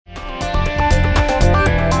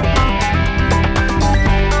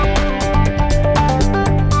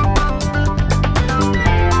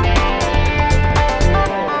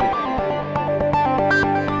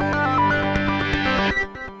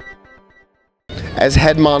As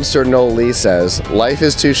head monster Noel Lee says, life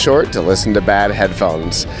is too short to listen to bad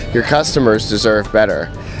headphones. Your customers deserve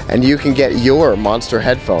better. And you can get your Monster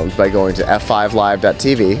headphones by going to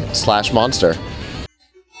f5live.tv/monster.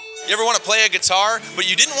 You ever want to play a guitar, but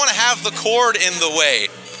you didn't want to have the cord in the way?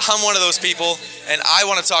 I'm one of those people, and I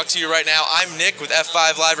want to talk to you right now. I'm Nick with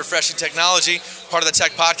F5 Live Refreshing Technology, part of the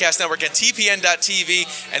Tech Podcast Network at TPN.TV,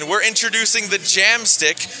 and we're introducing the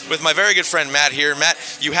Jamstick with my very good friend Matt here. Matt,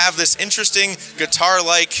 you have this interesting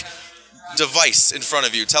guitar-like device in front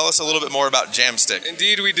of you. Tell us a little bit more about Jamstick.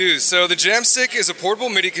 Indeed we do. So the Jamstick is a portable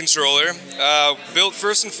MIDI controller built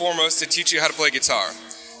first and foremost to teach you how to play guitar.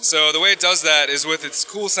 So the way it does that is with its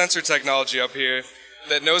cool sensor technology up here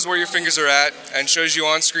that knows where your fingers are at and shows you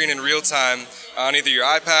on screen in real time on either your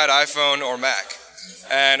iPad, iPhone, or Mac.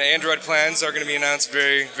 And Android plans are going to be announced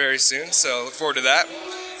very, very soon, so look forward to that.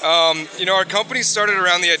 Our company started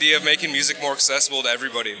around the idea of making music more accessible to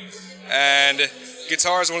everybody. And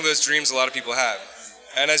guitar is one of those dreams a lot of people have.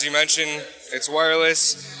 And as you mentioned, it's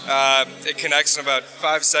wireless. It connects in about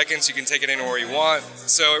 5 seconds. You can take it anywhere you want.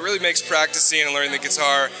 So it really makes practicing and learning the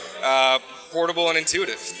guitar portable and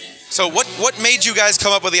intuitive. So what made you guys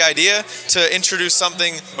come up with the idea to introduce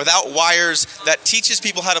something without wires that teaches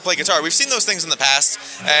people how to play guitar? We've seen those things in the past,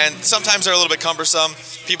 and sometimes they're a little bit cumbersome.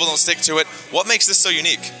 People don't stick to it. What makes this so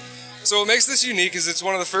unique? So what makes this unique is it's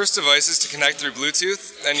one of the first devices to connect through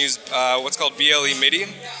Bluetooth and use what's called BLE MIDI.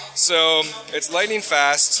 So it's lightning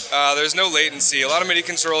fast, there's no latency. A lot of MIDI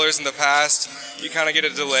controllers in the past, you kind of get a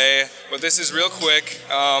delay, but this is real quick,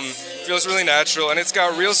 feels really natural, and it's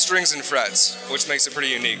got real strings and frets, which makes it pretty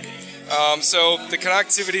unique. So the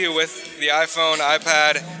connectivity with the iPhone,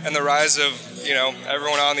 iPad, and the rise of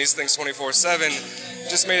everyone on these things 24/7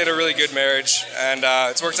 just made it a really good marriage, and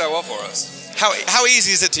it's worked out well for us. How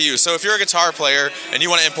easy is it to use? So if you're a guitar player and you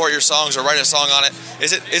want to import your songs or write a song on it,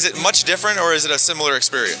 is it much different or is it a similar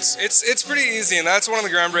experience? It's pretty easy, and that's one of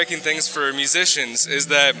the groundbreaking things for musicians is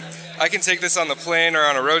that I can take this on the plane or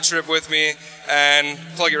on a road trip with me and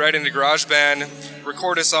plug it right into GarageBand,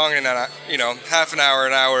 record a song in half an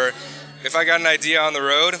hour. If I got an idea on the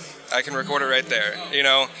road, I can record it right there.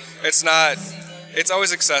 It's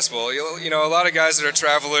always accessible. A lot of guys that are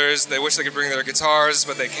travelers, they wish they could bring their guitars,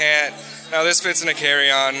 but they can't. Now this fits in a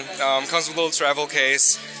carry-on, comes with a little travel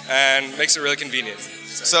case, and makes it really convenient.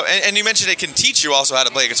 So, and you mentioned it can teach you also how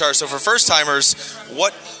to play guitar. So for first-timers,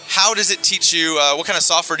 how does it teach you? What kind of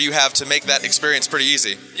software do you have to make that experience pretty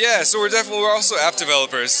easy? Yeah, so we're also app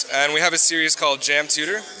developers, and we have a series called Jam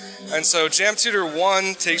Tutor. And so Jam Tutor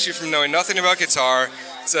 1 takes you from knowing nothing about guitar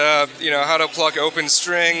to how to pluck open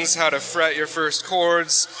strings, how to fret your first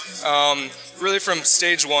chords. Really from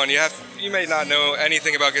stage 1, you may not know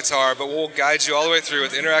anything about guitar, but we'll guide you all the way through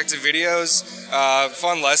with interactive videos,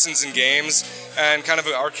 fun lessons and games, and kind of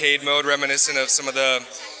an arcade mode reminiscent of some of the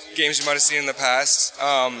games you might have seen in the past.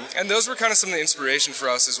 And those were kind of some of the inspiration for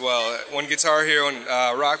us as well. When Guitar Hero and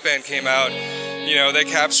Rock Band came out, they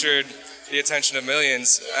captured the attention of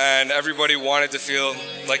millions, and everybody wanted to feel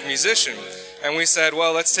like a musician. And we said,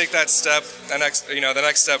 well, let's take that step, the next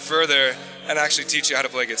step further, and actually teach you how to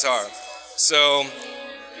play guitar. So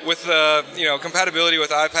with the compatibility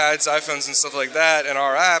with iPads, iPhones, and stuff like that, and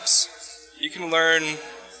our apps, you can learn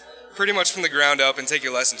pretty much from the ground up and take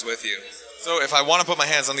your lessons with you. So if I want to put my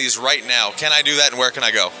hands on these right now, can I do that, and where can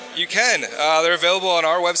I go? You can. They're available on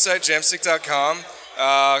our website, jamstick.com,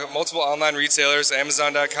 multiple online retailers,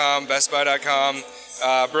 Amazon.com, BestBuy.com,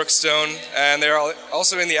 Brookstone, and they're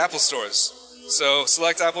also in the Apple stores. So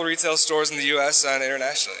select Apple retail stores in the U.S. and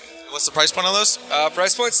internationally. What's the price point on those?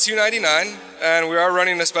 Price point's $299, and we are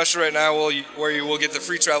running a special right now where you will get the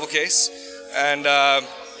free travel case. And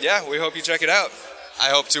we hope you check it out.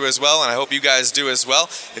 I hope to as well, and I hope you guys do as well.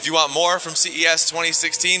 If you want more from CES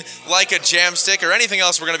 2016, like a Jamstick or anything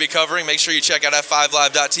else we're going to be covering, make sure you check out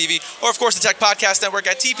f5live.tv or, of course, the Tech Podcast Network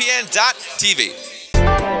at tpn.tv.